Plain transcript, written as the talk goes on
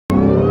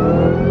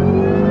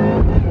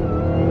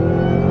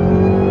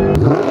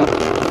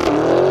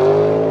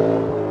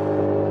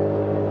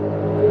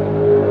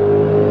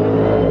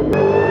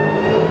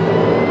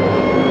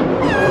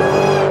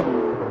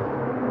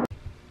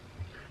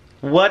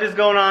What is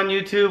going on,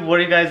 YouTube? What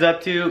are you guys up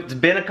to? It's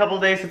been a couple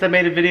days since I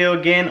made a video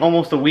again,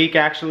 almost a week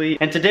actually.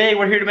 And today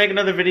we're here to make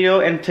another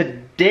video, and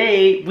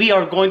today we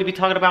are going to be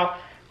talking about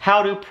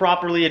how to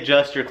properly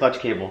adjust your clutch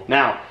cable.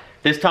 Now,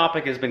 this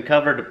topic has been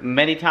covered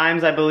many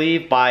times, I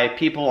believe, by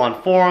people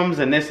on forums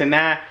and this and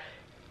that.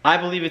 I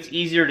believe it's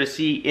easier to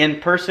see in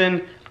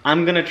person.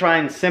 I'm gonna try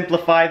and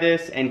simplify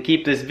this and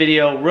keep this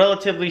video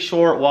relatively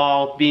short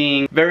while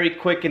being very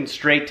quick and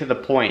straight to the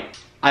point.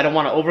 I don't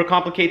want to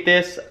overcomplicate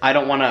this. I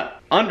don't want to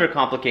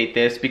undercomplicate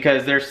this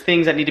because there's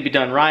things that need to be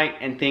done right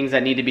and things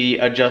that need to be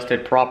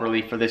adjusted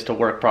properly for this to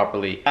work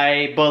properly.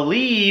 I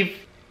believe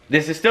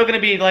this is still going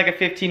to be like a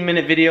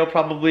 15-minute video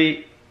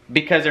probably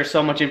because there's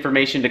so much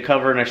information to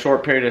cover in a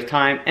short period of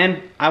time,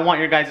 and I want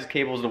your guys'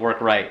 cables to work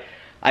right.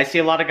 I see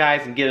a lot of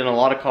guys and get in a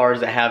lot of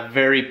cars that have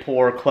very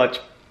poor clutch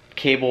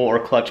cable or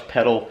clutch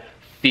pedal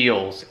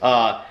feels.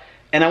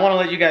 And I want to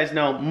let you guys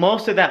know,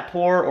 most of that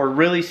poor or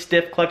really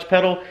stiff clutch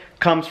pedal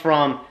comes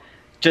from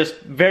just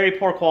very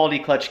poor quality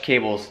clutch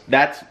cables.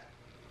 That's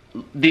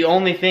the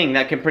only thing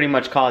that can pretty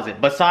much cause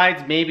it.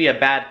 Besides maybe a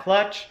bad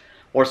clutch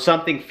or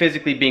something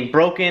physically being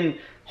broken,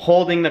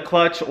 holding the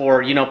clutch,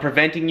 or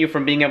preventing you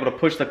from being able to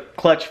push the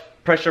clutch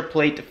pressure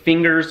plate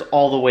fingers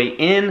all the way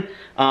in.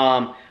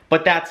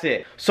 But that's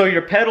it. So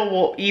your pedal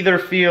will either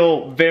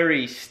feel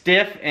very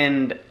stiff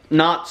and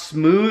not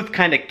smooth,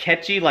 kind of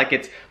catchy, like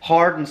it's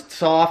hard and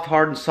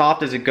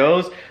soft as it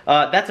goes.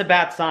 That's a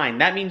bad sign.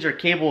 That means your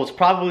cable is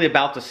probably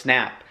about to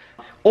snap.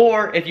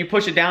 Or if you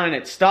push it down and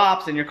it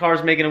stops and your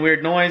car's making a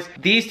weird noise,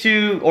 these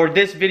two, or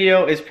this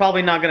video is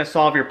probably not gonna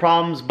solve your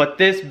problems, but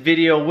this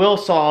video will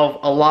solve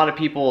a lot of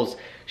people's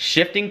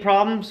shifting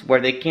problems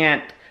where they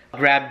can't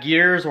grab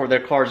gears or their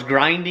car's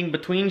grinding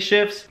between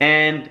shifts.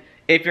 And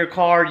if your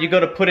car, you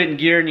go to put it in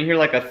gear and you hear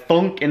like a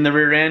thunk in the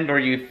rear end, or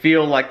you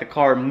feel like the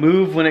car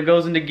move when it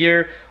goes into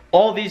gear,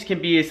 all these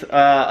can be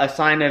a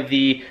sign of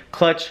the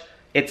clutch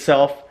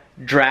itself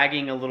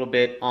dragging a little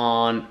bit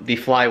on the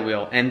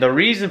flywheel. And the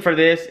reason for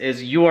this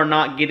is you are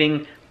not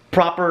getting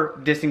proper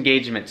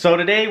disengagement. So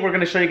today we're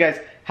going to show you guys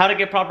how to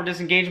get proper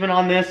disengagement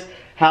on this,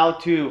 how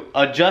to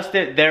adjust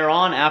it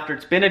thereon after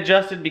it's been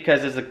adjusted,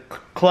 because as the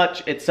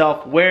clutch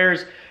itself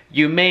wears,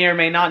 you may or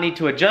may not need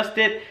to adjust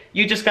it.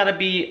 You just gotta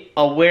be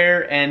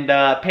aware and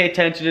pay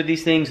attention to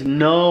these things.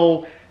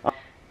 Know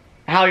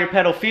how your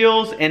pedal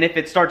feels, and if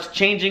it starts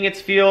changing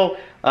its feel,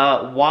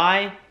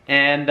 why,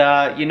 and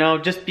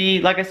just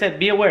be, like I said,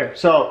 be aware.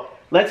 So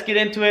let's get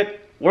into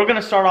it. We're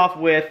gonna start off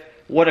with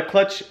what a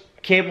clutch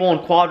cable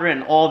and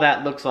quadrant and all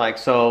that looks like.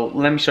 So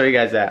let me show you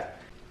guys that.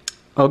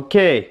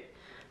 Okay,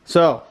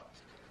 so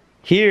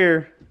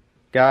here,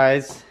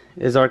 guys,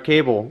 is our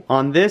cable.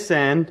 On this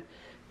end,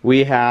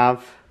 we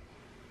have,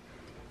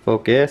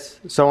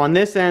 focus. So on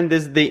this end,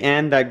 this is the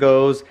end that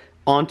goes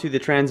onto the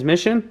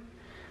transmission,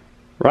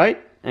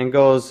 right? And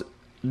goes,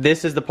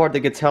 this is the part that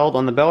gets held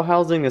on the bell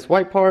housing, this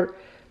white part,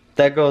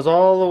 that goes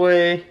all the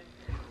way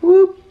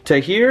whoop, to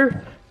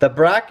here. The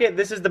bracket,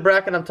 this is the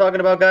bracket I'm talking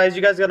about, guys.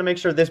 You guys got to make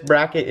sure this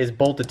bracket is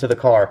bolted to the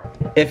car.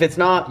 If it's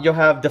not, you'll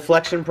have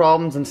deflection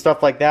problems and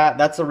stuff like that.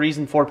 That's the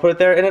reason for put it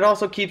there, and it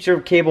also keeps your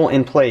cable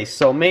in place.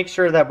 So make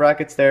sure that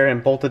bracket's there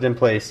and bolted in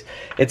place.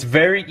 It's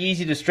very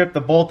easy to strip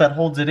the bolt that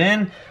holds it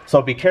in, so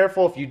be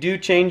careful. If you do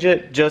change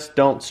it, just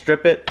don't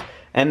strip it.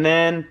 And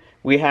then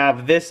we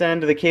have this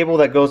end of the cable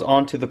that goes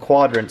onto the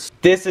quadrants.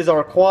 This is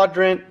our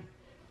quadrant.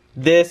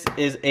 This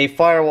is a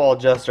firewall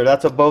adjuster.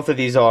 That's what both of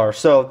these are.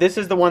 So this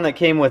is the one that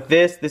came with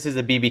this. This is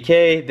a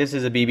BBK. This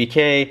is a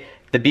BBK.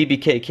 The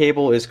BBK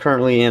cable is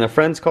currently in a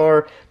friend's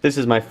car. This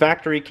is my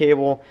factory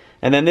cable.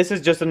 And then this is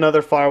just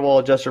another firewall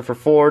adjuster for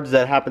Fords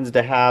that happens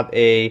to have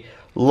a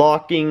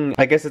locking,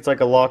 I guess it's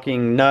like a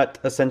locking nut,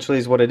 essentially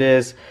is what it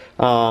is.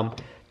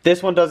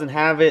 This one doesn't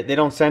have it. They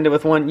don't send it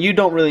with one. You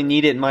don't really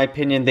need it, in my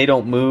opinion. They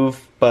don't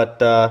move,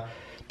 but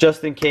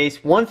just in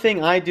case. One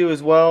thing I do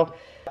as well,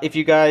 if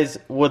you guys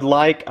would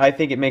like, I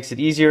think it makes it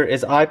easier,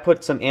 is I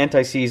put some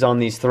anti-seize on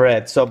these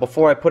threads. So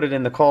before I put it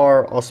in the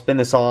car, I'll spin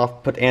this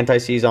off, put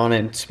anti-seize on it,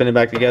 and spin it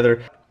back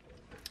together.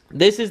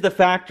 This is the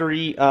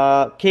factory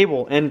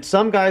cable, and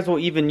some guys will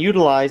even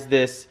utilize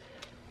this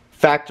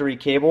factory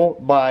cable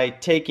by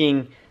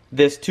taking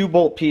this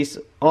 2-bolt piece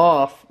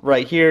off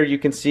right here. You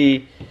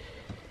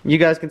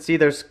guys can see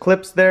there's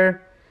clips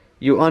there.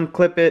 You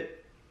unclip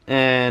it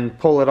and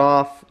pull it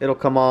off, it'll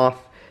come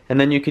off. And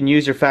then you can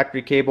use your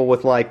factory cable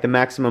with like the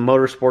Maximum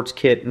Motorsports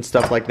kit and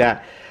stuff like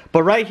that.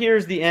 But right here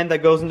is the end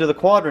that goes into the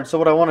quadrant. So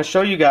what I want to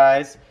show you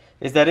guys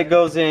is that it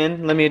goes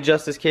in. Let me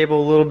adjust this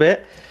cable a little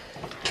bit.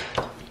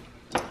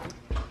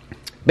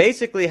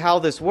 Basically how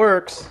this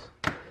works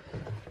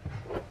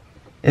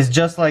is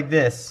just like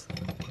this.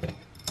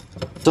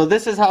 So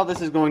this is how this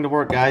is going to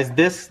work, guys.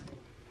 This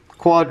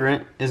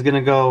quadrant is going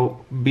to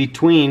go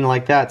between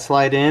like that,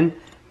 slide in,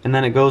 and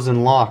then it goes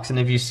and locks. And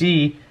if you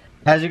see,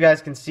 as you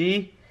guys can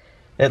see,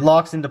 it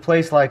locks into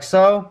place like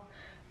so.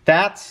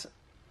 That's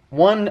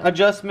one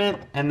adjustment,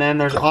 and then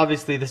there's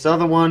obviously this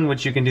other one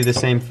which you can do the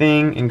same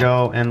thing and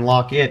go and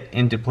lock it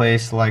into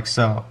place like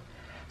so.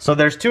 So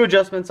there's two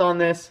adjustments on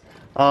this.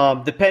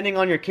 Depending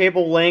on your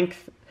cable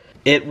length,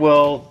 it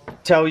will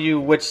tell you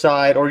which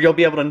side, or you'll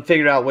be able to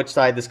figure out which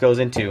side this goes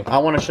into. I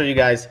want to show you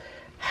guys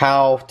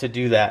how to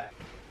do that.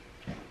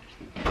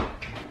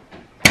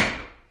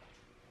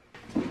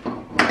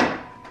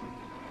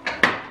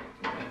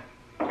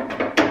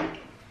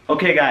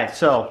 Okay guys,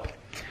 so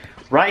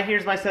right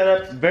here's my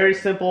setup. It's very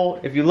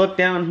simple. If you look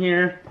down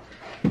here,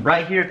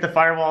 right here at the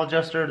firewall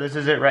adjuster, this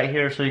is it right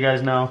here so you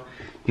guys know.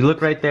 You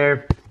look right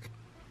there.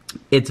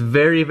 It's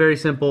very, very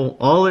simple.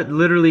 All it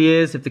literally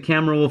is, if the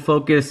camera will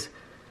focus.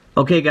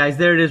 Okay guys,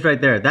 there it is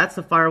right there. That's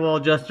the firewall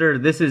adjuster.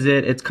 This is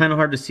it. It's kind of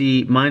hard to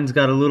see. Mine's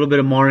got a little bit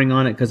of marring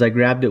on it because I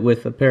grabbed it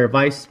with a pair of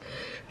vice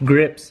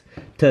grips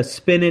to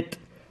spin it.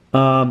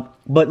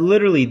 But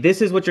literally,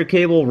 this is what your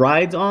cable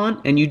rides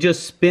on, and you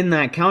just spin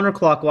that.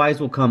 Counterclockwise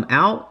will come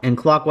out, and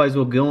clockwise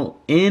will go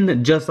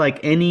in, just like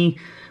any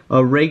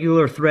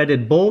regular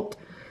threaded bolt.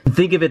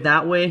 Think of it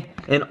that way.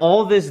 And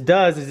all this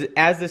does is,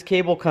 as this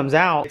cable comes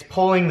out, it's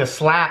pulling the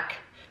slack.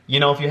 You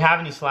know, if you have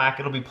any slack,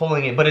 it'll be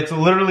pulling it, but it's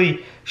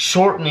literally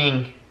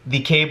shortening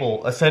the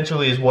cable,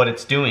 essentially, is what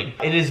it's doing.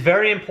 It is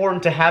very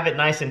important to have it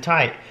nice and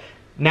tight.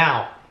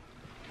 Now,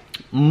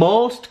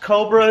 most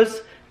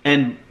Cobras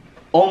and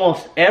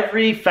almost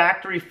every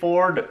factory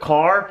Ford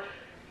car,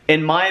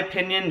 in my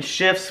opinion,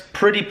 shifts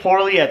pretty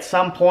poorly at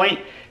some point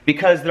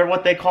because they're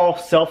what they call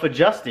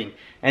self-adjusting.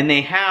 And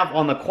they have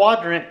on the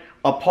quadrant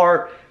a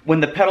part, when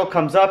the pedal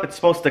comes up, it's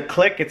supposed to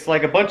click. It's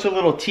like a bunch of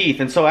little teeth.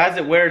 And so as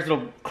it wears,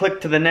 it'll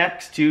click to the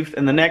next tooth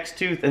and the next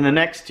tooth and the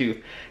next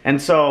tooth.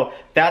 And so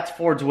that's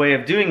Ford's way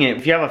of doing it.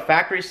 If you have a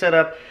factory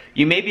setup,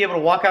 you may be able to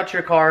walk out to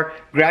your car,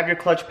 grab your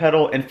clutch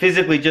pedal, and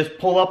physically just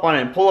pull up on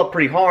it and pull up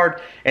pretty hard.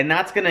 And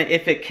that's gonna,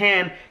 if it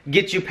can,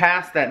 get you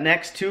past that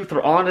next tooth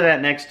or onto that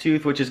next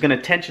tooth, which is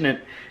gonna tension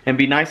it and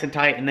be nice and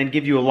tight and then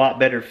give you a lot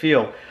better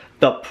feel.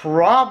 The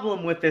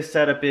problem with this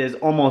setup is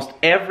almost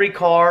every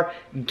car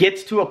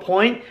gets to a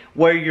point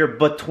where you're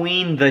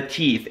between the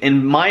teeth.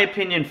 In my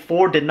opinion,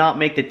 Ford did not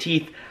make the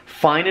teeth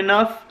fine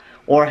enough,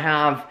 or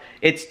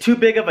it's too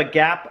big of a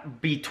gap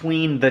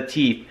between the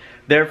teeth.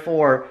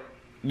 Therefore,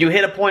 you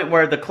hit a point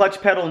where the clutch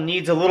pedal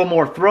needs a little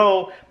more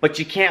throw, but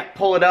you can't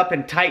pull it up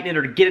and tighten it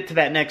or get it to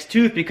that next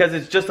tooth because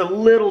it's just a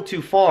little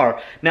too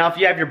far. Now, if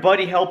you have your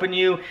buddy helping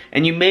you,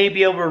 and you may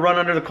be able to run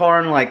under the car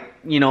and, like,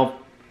 you know,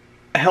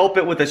 help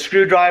it with a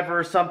screwdriver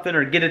or something,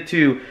 or get it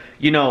to,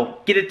 you know,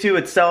 get it to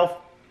itself,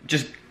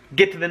 just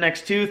get to the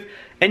next tooth,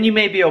 and you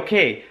may be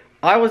okay.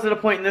 I was at a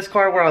point in this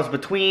car where I was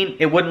between.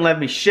 It wouldn't let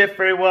me shift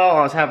very well.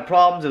 I was having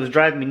problems. It was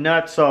driving me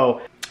nuts.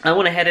 So I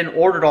went ahead and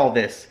ordered all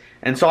this.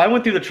 And so I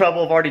went through the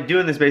trouble of already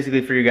doing this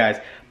basically for you guys.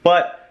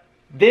 But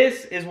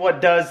this is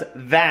what does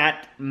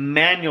that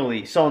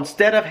manually. So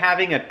instead of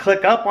having a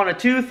click up on a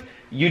tooth,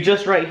 you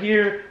just right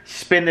here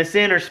spin this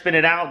in or spin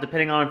it out,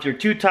 depending on if you're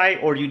too tight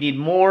or you need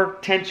more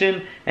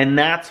tension, and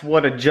that's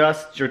what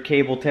adjusts your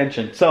cable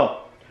tension. So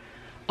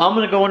I'm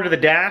gonna go under the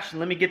dash and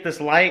let me get this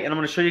light, and I'm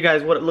gonna show you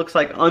guys what it looks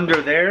like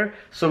under there.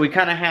 So we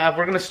kind of have,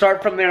 we're gonna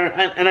start from there,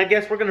 and I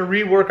guess we're gonna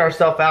rework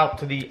ourselves out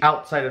to the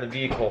outside of the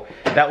vehicle.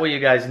 That way you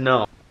guys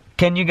know.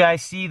 Can you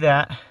guys see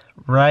that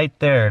right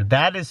there?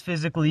 That is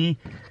physically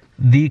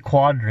the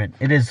quadrant.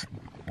 It is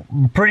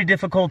pretty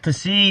difficult to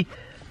see.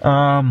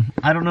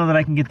 I don't know that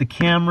I can get the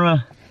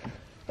camera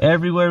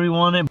everywhere we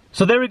want it.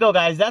 So there we go,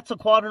 guys. That's a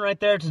quadrant right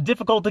there. It's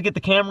difficult to get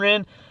the camera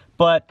in,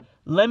 but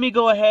let me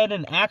go ahead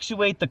and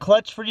actuate the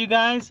clutch for you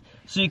guys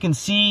so you can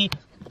see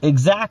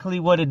exactly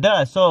what it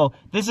does. So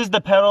this is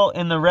the pedal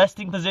in the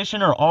resting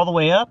position or all the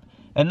way up,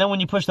 and then when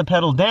you push the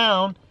pedal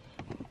down,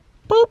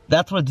 boop,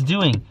 that's what it's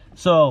doing.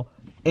 So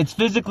it's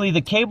physically,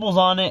 the cable's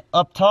on it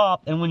up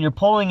top, and when you're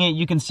pulling it,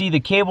 you can see the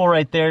cable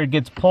right there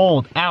gets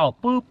pulled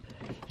out, boop,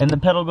 and the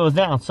pedal goes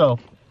down. So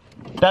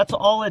that's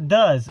all it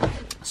does.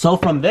 So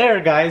from there,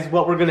 guys,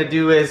 what we're gonna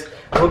do is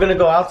we're gonna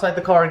go outside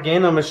the car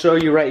again. I'm gonna show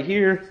you right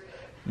here.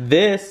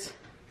 This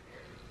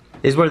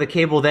is where the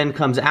cable then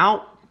comes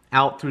out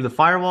through the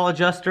firewall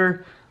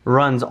adjuster,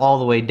 runs all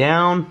the way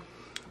down.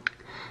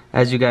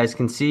 As you guys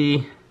can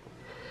see,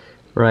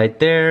 right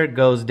there,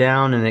 goes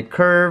down and it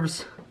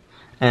curves.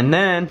 And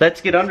then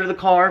let's get under the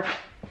car.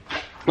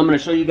 I'm gonna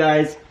show you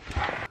guys.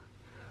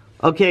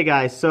 Okay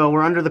guys, so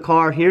we're under the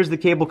car. Here's the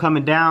cable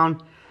coming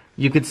down.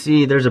 You can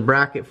see there's a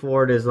bracket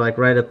for it, is like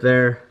right up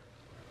there.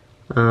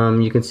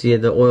 You can see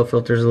the oil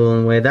filter's a little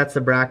in the way. That's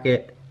the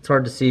bracket. It's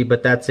hard to see,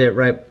 but that's it,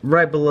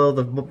 right below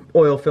the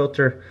oil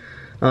filter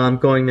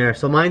going there.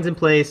 So mine's in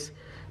place.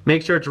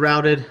 Make sure it's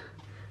routed,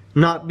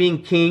 not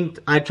being kinked.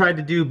 I tried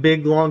to do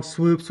big long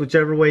swoops,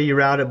 whichever way you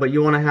route it, but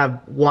you want to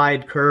have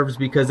wide curves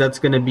because that's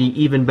going to be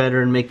even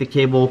better and make the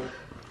cable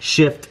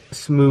shift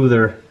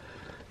smoother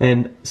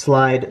and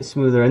slide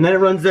smoother. And then it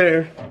runs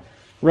there,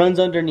 runs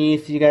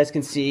underneath. You guys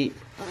can see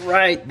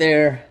right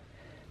there.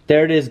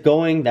 There it is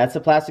going. That's the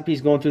plastic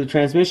piece going through the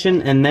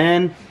transmission and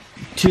then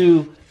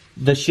to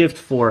the shift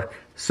fork.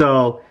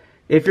 So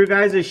if your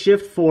guys'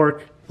 shift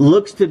fork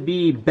looks to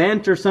be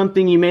bent or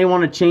something, you may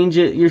want to change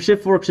it. Your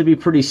shift fork should be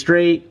pretty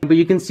straight, but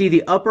you can see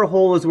the upper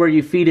hole is where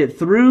you feed it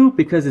through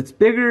because it's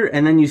bigger,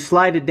 and then you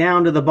slide it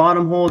down to the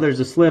bottom hole. There's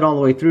a slit all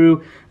the way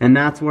through, and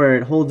that's where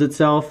it holds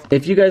itself.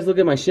 If you guys look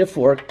at my shift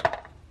fork,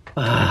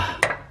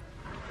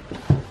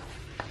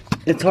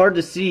 it's hard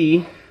to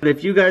see, but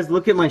if you guys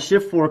look at my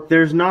shift fork,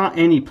 there's not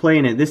any play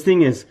in it. This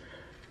thing is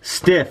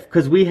stiff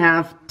because we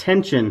have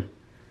tension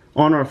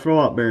on our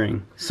throwout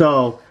bearing.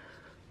 So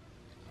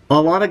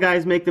a lot of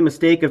guys make the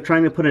mistake of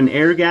trying to put an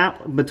air gap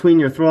between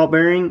your throwout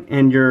bearing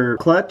and your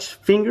clutch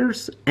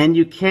fingers, and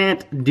you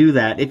can't do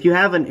that. If you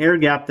have an air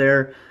gap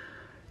there,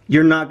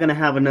 you're not going to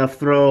have enough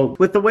throw.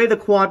 With the way the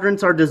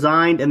quadrants are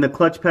designed and the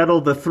clutch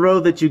pedal, the throw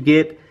that you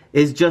get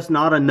is just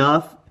not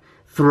enough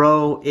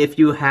throw if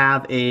you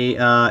have a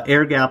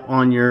air gap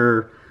on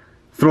your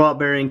throwout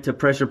bearing to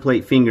pressure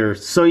plate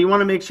fingers. So you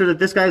want to make sure that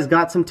this guy's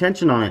got some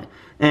tension on it.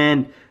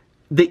 And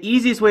the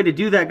easiest way to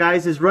do that,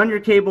 guys, is run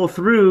your cable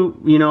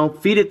through, you know,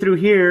 feed it through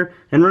here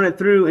and run it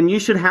through, and you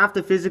should have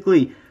to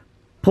physically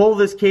pull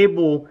this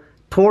cable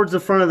towards the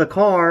front of the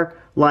car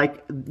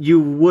like you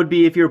would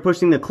be if you were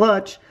pushing the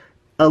clutch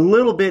a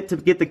little bit to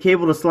get the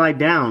cable to slide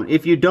down.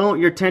 If you don't,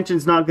 your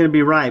tension's not going to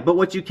be right. But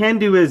what you can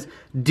do is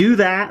do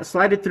that,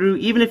 slide it through,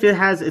 even if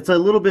it's a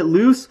little bit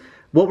loose.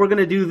 What we're going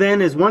to do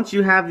then is once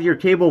you have your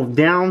cable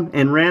down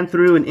and ran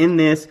through and in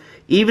this,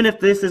 even if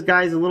this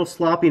guy's a little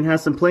sloppy and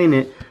has some play in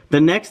it, the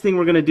next thing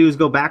we're going to do is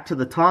go back to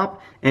the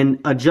top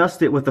and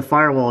adjust it with the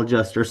firewall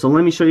adjuster. So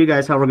let me show you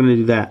guys how we're going to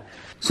do that.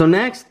 So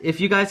next,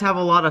 if you guys have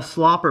a lot of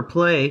slop or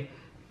play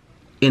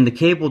in the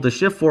cable to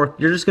shift fork,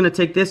 you're just going to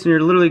take this and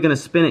you're literally going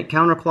to spin it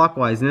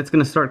counterclockwise, and it's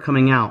going to start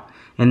coming out.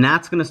 And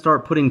that's going to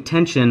start putting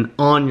tension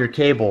on your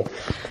cable.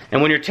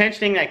 And when you're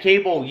tensioning that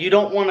cable, you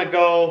don't want to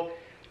go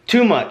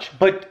too much,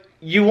 but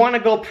you want to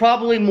go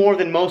probably more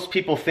than most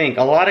people think.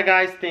 A lot of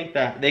guys think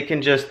that they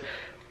can just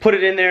put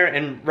it in there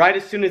and right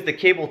as soon as the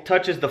cable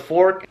touches the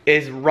fork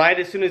is right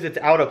as soon as it's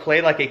out of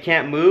play, like it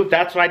can't move.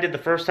 That's what I did the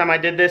first time I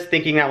did this,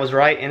 thinking that was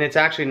right, and it's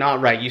actually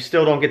not right. You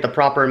still don't get the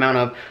proper amount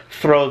of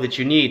throw that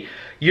you need.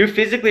 You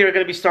physically are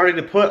going to be starting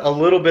to put a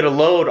little bit of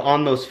load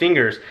on those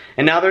fingers.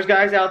 And now there's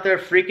guys out there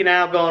freaking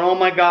out going, oh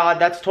my god,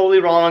 that's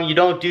totally wrong, you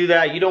don't do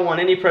that, you don't want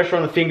any pressure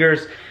on the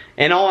fingers.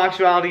 In all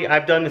actuality,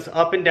 I've done this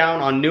up and down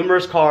on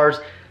numerous cars,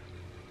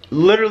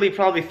 literally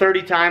probably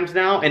 30 times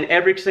now, and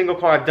every single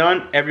car I've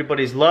done,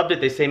 everybody's loved it.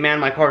 They say, man,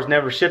 my car's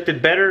never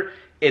shifted better.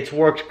 It's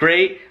worked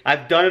great.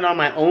 I've done it on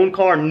my own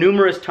car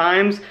numerous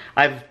times.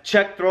 I've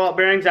checked throwout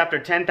bearings after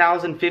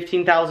 10,000,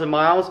 15,000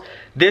 miles.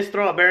 This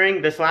throwout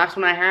bearing, this last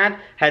one I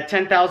had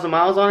 10,000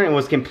 miles on it and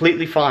was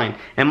completely fine.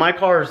 And my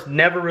car's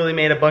never really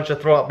made a bunch of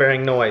throwout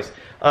bearing noise.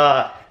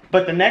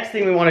 But the next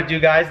thing we want to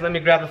do, guys, let me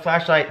grab the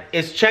flashlight,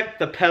 is check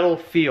the pedal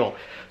feel.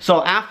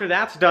 So after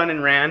that's done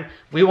and ran,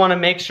 we want to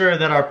make sure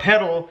that our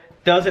pedal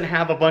doesn't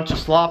have a bunch of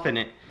slop in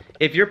it.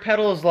 If your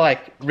pedal is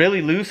like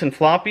really loose and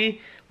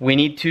floppy, we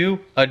need to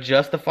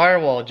adjust the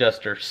firewall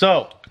adjuster.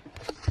 So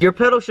your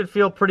pedal should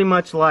feel pretty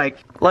much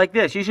like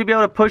this. You should be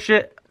able to push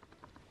it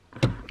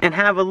and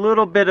have a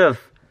little bit of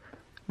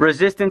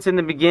resistance in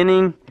the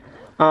beginning.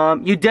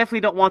 You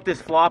definitely don't want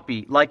this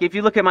floppy. Like if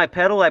you look at my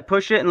pedal, I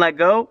push it and let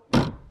go,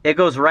 it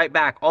goes right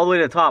back all the way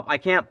to the top. I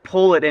can't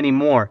pull it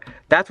anymore.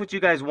 That's what you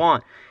guys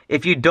want.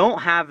 If you don't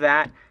have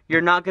that,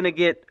 you're not going to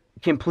get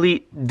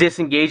complete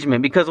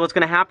disengagement, because what's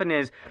going to happen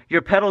is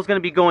your pedal is going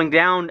to be going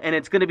down and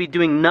it's going to be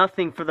doing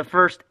nothing for the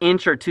first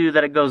inch or two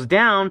that it goes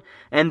down,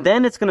 and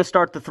then it's going to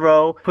start to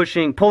throw,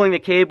 pulling the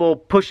cable,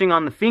 pushing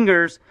on the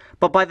fingers,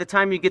 but by the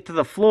time you get to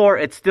the floor,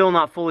 it's still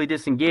not fully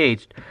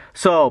disengaged.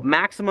 So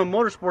Maximum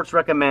Motorsports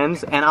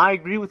recommends, and I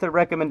agree with their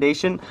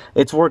recommendation,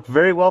 it's worked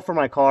very well for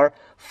my car,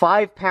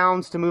 5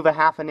 pounds to move a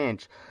 ½ an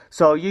inch.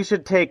 So you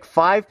should take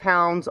 5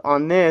 pounds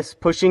on this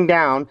pushing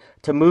down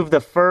to move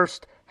the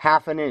first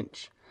 ½ an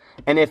inch.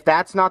 And if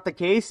that's not the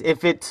case,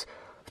 if it's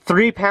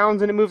 3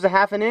 pounds and it moves a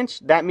 ½ an inch,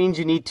 that means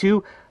you need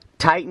to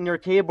tighten your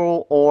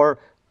cable or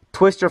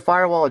twist your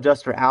firewall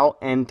adjuster out,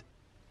 and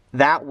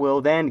that will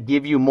then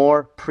give you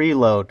more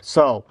preload.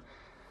 So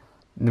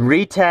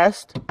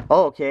retest.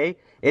 Oh, okay,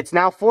 it's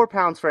now 4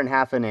 pounds for a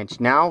 ½ an inch.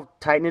 Now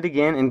tighten it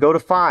again and go to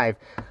 5.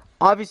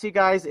 Obviously,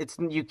 guys,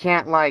 you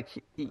can't,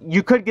 like,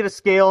 you could get a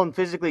scale and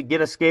physically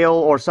get a scale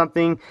or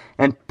something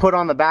and put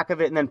on the back of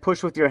it and then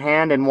push with your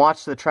hand and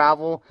watch the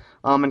travel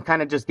and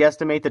kind of just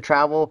guesstimate the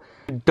travel.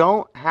 You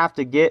don't have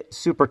to get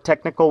super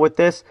technical with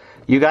this.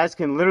 You guys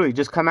can literally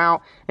just come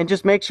out and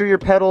just make sure your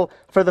pedal,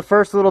 for the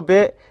first little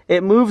bit,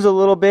 it moves a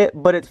little bit,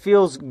 but it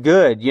feels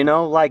good, you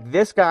know? Like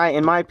this guy,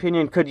 in my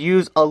opinion, could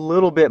use a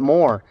little bit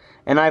more.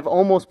 And I've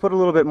almost put a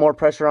little bit more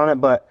pressure on it,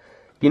 but,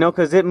 you know,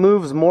 because it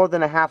moves more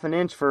than a ½ an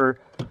inch for...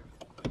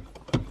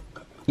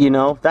 You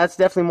know, that's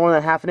definitely more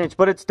than a ½ an inch,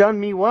 but it's done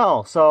me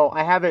well, so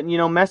I haven't, you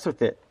know, messed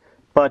with it.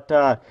 But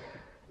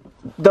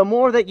the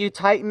more that you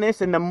tighten this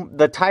and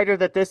the tighter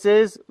that this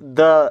is,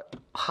 the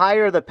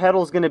higher the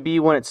pedal is going to be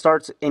when it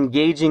starts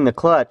engaging the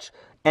clutch.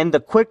 and the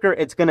quicker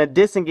it's going to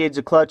disengage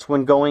the clutch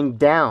when going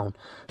down.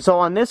 So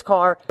on this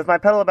car, with my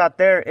pedal about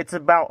there, it's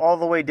about all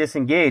the way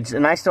disengaged,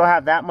 and I still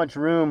have that much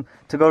room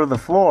to go to the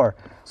floor.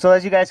 So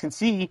as you guys can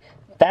see,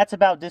 that's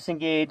about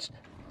disengaged.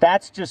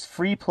 That's just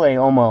free play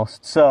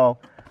almost. So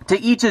to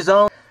each his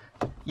own.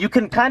 You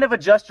can kind of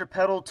adjust your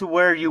pedal to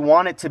where you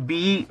want it to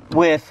be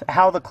with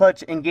how the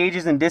clutch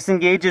engages and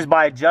disengages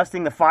by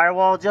adjusting the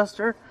firewall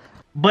adjuster.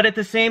 But at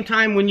the same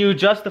time, when you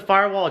adjust the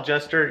firewall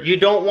adjuster, you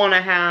don't want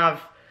to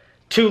have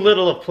too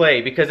little of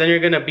play, because then you're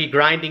going to be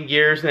grinding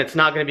gears and it's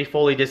not going to be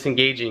fully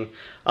disengaging.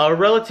 A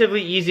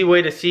relatively easy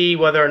way to see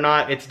whether or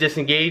not it's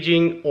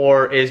disengaging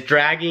or is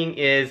dragging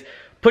is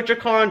put your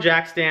car on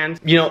jack stands,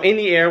 you know, in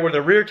the air where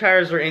the rear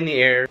tires are in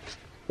the air.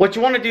 What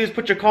you want to do is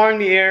put your car in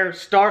the air,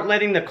 start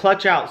letting the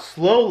clutch out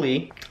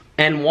slowly,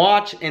 and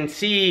watch and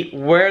see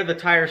where the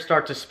tires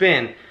start to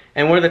spin.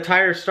 And where the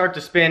tires start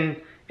to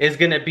spin is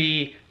going to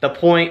be the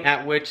point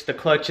at which the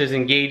clutch is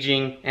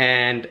engaging,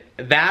 and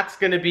that's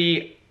going to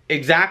be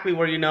exactly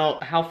where you know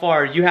how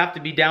far you have to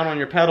be down on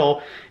your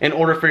pedal in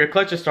order for your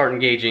clutch to start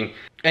engaging.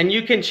 And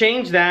you can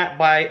change that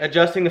by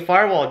adjusting the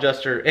firewall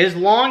adjuster. As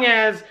long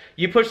as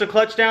you push the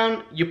clutch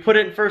down, you put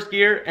it in first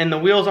gear, and the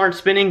wheels aren't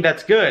spinning,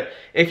 that's good.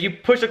 If you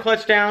push the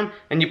clutch down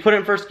and you put it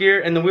in first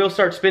gear and the wheels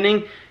start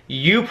spinning,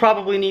 you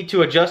probably need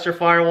to adjust your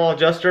firewall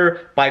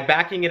adjuster by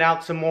backing it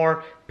out some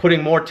more,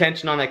 putting more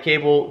tension on that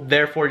cable,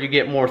 therefore you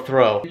get more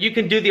throw. You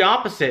can do the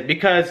opposite,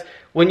 because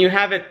when you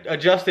have it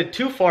adjusted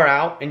too far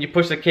out and you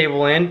push the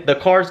cable in, the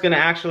car's gonna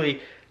actually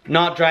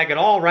not drag at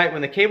all right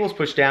when the cable's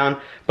pushed down,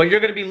 but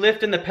you're gonna be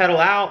lifting the pedal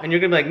out and you're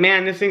gonna be like,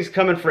 man, this thing's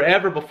coming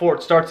forever before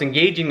it starts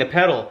engaging the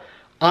pedal.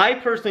 I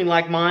personally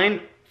like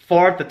mine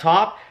far at the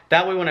top.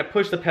 That way when I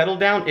push the pedal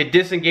down, it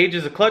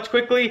disengages the clutch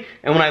quickly,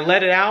 and when I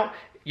let it out,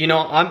 you know,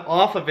 I'm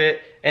off of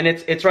it and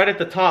it's right at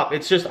the top.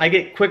 It's just, I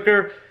get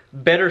quicker,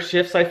 better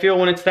shifts, I feel,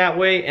 when it's that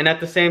way. And at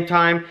the same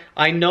time,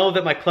 I know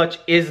that my clutch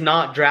is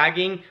not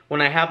dragging when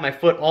I have my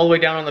foot all the way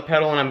down on the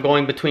pedal and I'm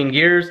going between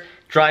gears,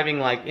 driving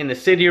like in the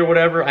city or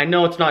whatever. I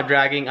know it's not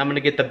dragging. I'm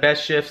gonna get the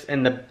best shifts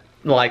and the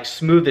like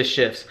smoothest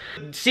shifts.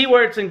 See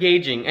where it's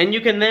engaging, and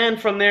you can then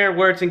from there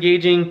where it's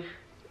engaging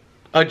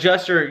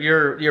adjust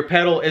your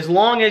pedal, as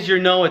long as you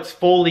know it's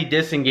fully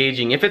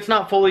disengaging. If it's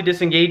not fully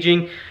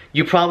disengaging,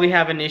 you probably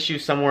have an issue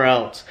somewhere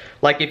else.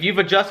 Like if you've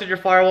adjusted your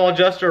firewall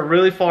adjuster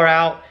really far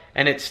out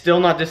and it's still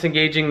not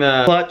disengaging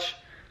the clutch,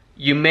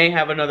 you may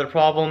have another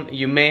problem.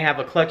 You may have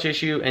a clutch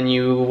issue, and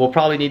you will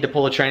probably need to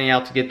pull a tranny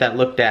out to get that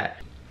looked at.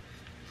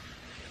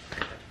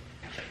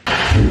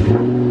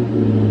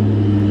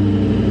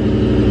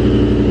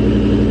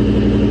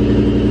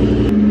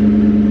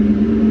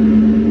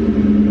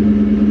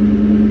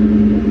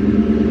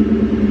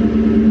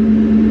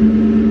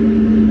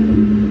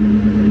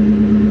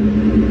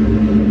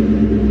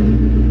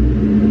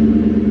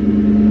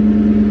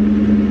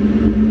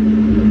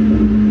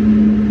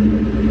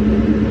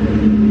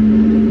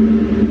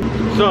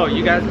 So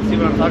you guys can see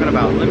what I'm talking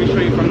about. Let me show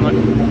you from the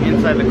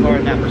inside the car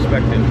in that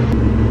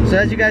perspective. So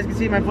as you guys can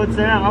see, my foot's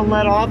there. I'll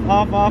let off,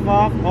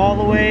 all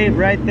the way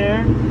right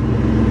there.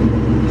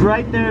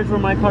 Right there is where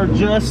my car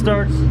just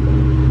starts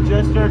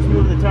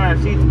moving the tire.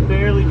 See, it's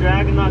barely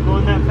dragging, not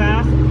going that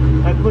fast.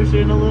 I push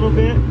in a little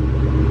bit,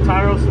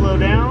 tire will slow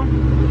down.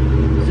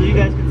 So you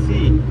guys can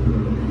see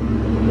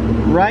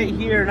right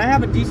here, and I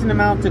have a decent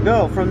amount to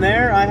go. From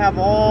there, I have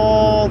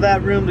all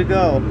that room to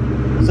go.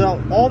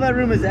 So all that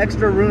room is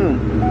extra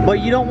room,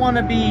 but you don't want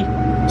to be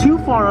too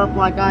far up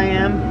like I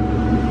am,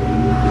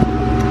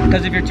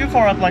 because if you're too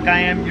far up like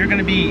I am, you're going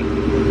to be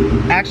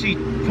actually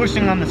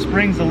pushing on the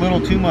springs a little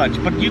too much.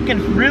 But you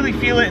can really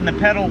feel it in the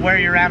pedal where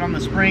you're at on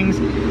the springs,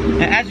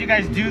 and as you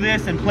guys do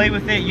this and play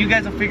with it, you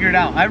guys will figure it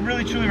out. I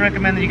really truly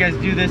recommend that you guys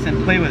do this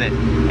and play with it,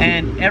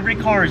 and every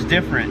car is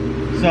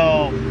different.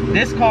 So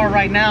this car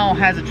right now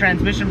has a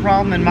transmission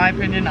problem, in my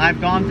opinion. I've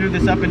gone through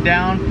this up and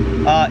down.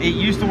 It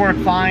used to work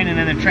fine, and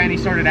then the tranny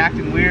started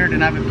acting weird,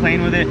 and I've been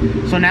playing with it.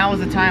 So now is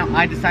the time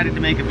I decided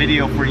to make a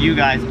video for you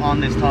guys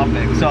on this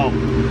topic. So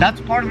that's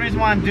part of the reason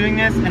why I'm doing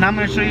this, and I'm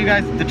going to show you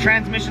guys the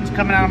transmissions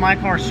coming out of my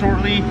car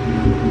shortly.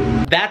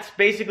 That's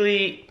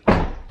basically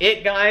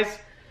it, guys.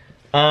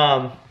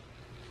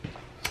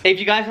 If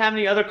you guys have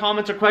any other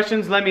comments or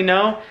questions, let me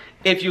know.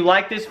 If you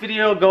like this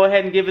video, go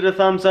ahead and give it a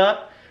thumbs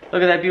up.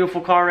 Look at that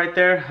beautiful car right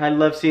there. I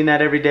love seeing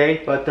that every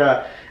day.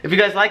 But if you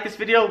guys like this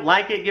video,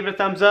 like it, give it a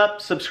thumbs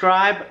up,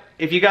 subscribe.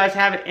 If you guys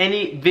have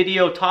any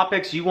video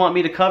topics you want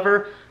me to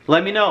cover,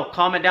 let me know.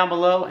 Comment down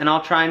below and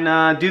I'll try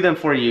and do them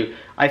for you.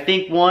 I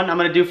think one I'm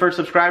gonna do for a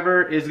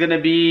subscriber is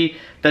gonna be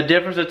the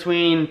difference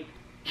between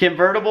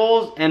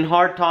convertibles and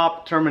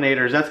hardtop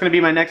Terminators. That's gonna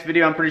be my next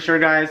video, I'm pretty sure,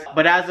 guys.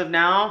 But as of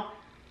now,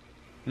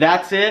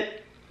 that's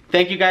it.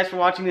 Thank you guys for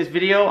watching this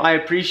video. I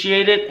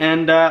appreciate it,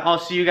 and I'll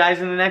see you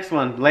guys in the next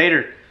one.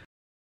 Later.